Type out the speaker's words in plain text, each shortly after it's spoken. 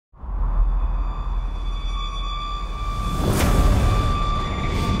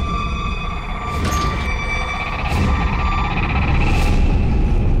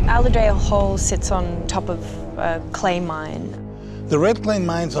Madrea Hole sits on top of a clay mine. The red clay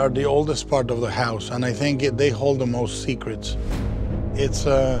mines are the oldest part of the house, and I think they hold the most secrets. It's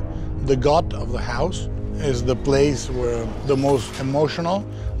the gut of the house is the place where the most emotional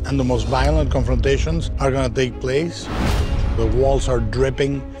and the most violent confrontations are going to take place. The walls are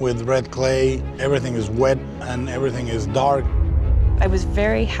dripping with red clay, everything is wet and everything is dark. I was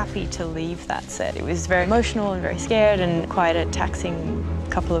very happy to leave that set. It was very emotional and very scared and quite a taxing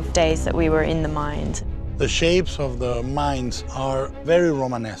couple of days that we were in the mines. The shapes of the mines are very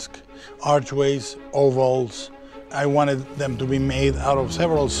Romanesque. Archways, ovals. I wanted them to be made out of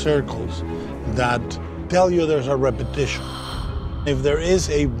several circles that tell you there's a repetition. If there is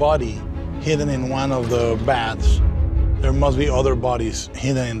a body hidden in one of the baths, there must be other bodies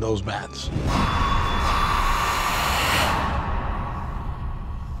hidden in those baths.